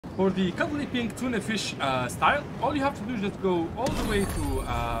For the cuddly pink tuna fish style, all you have to do is just go all the way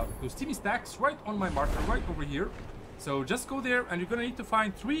to Steamy stacks right on my marker, right over here. So just go there and you're gonna need to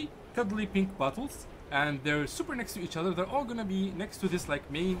find 3 cuddly pink bottles, and they're super next to each other. They're all gonna be next to this like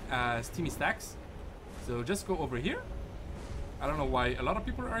main Steamy stacks. So just go over here. I don't know why a lot of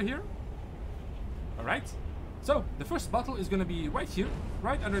people are here. Alright. So the first bottle is gonna be right here,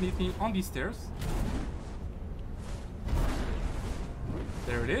 right underneath me on these stairs.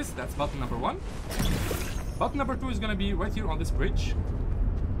 There it is. That's bottle number 1. Bottle number 2 is gonna be right here on this bridge.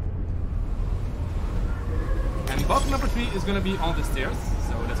 And bottle number 3 is gonna be on the stairs.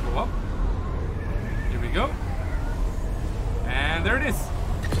 So let's go up. Here we go. And there it is.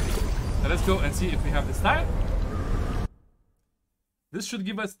 So let's go and see if we have this style. This should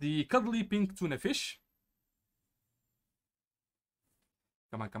give us the cuddly pink tuna fish.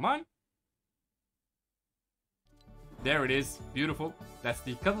 Come on, come on. There it is. Beautiful. That's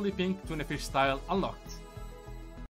the cuddly pink tuna fish style unlocked.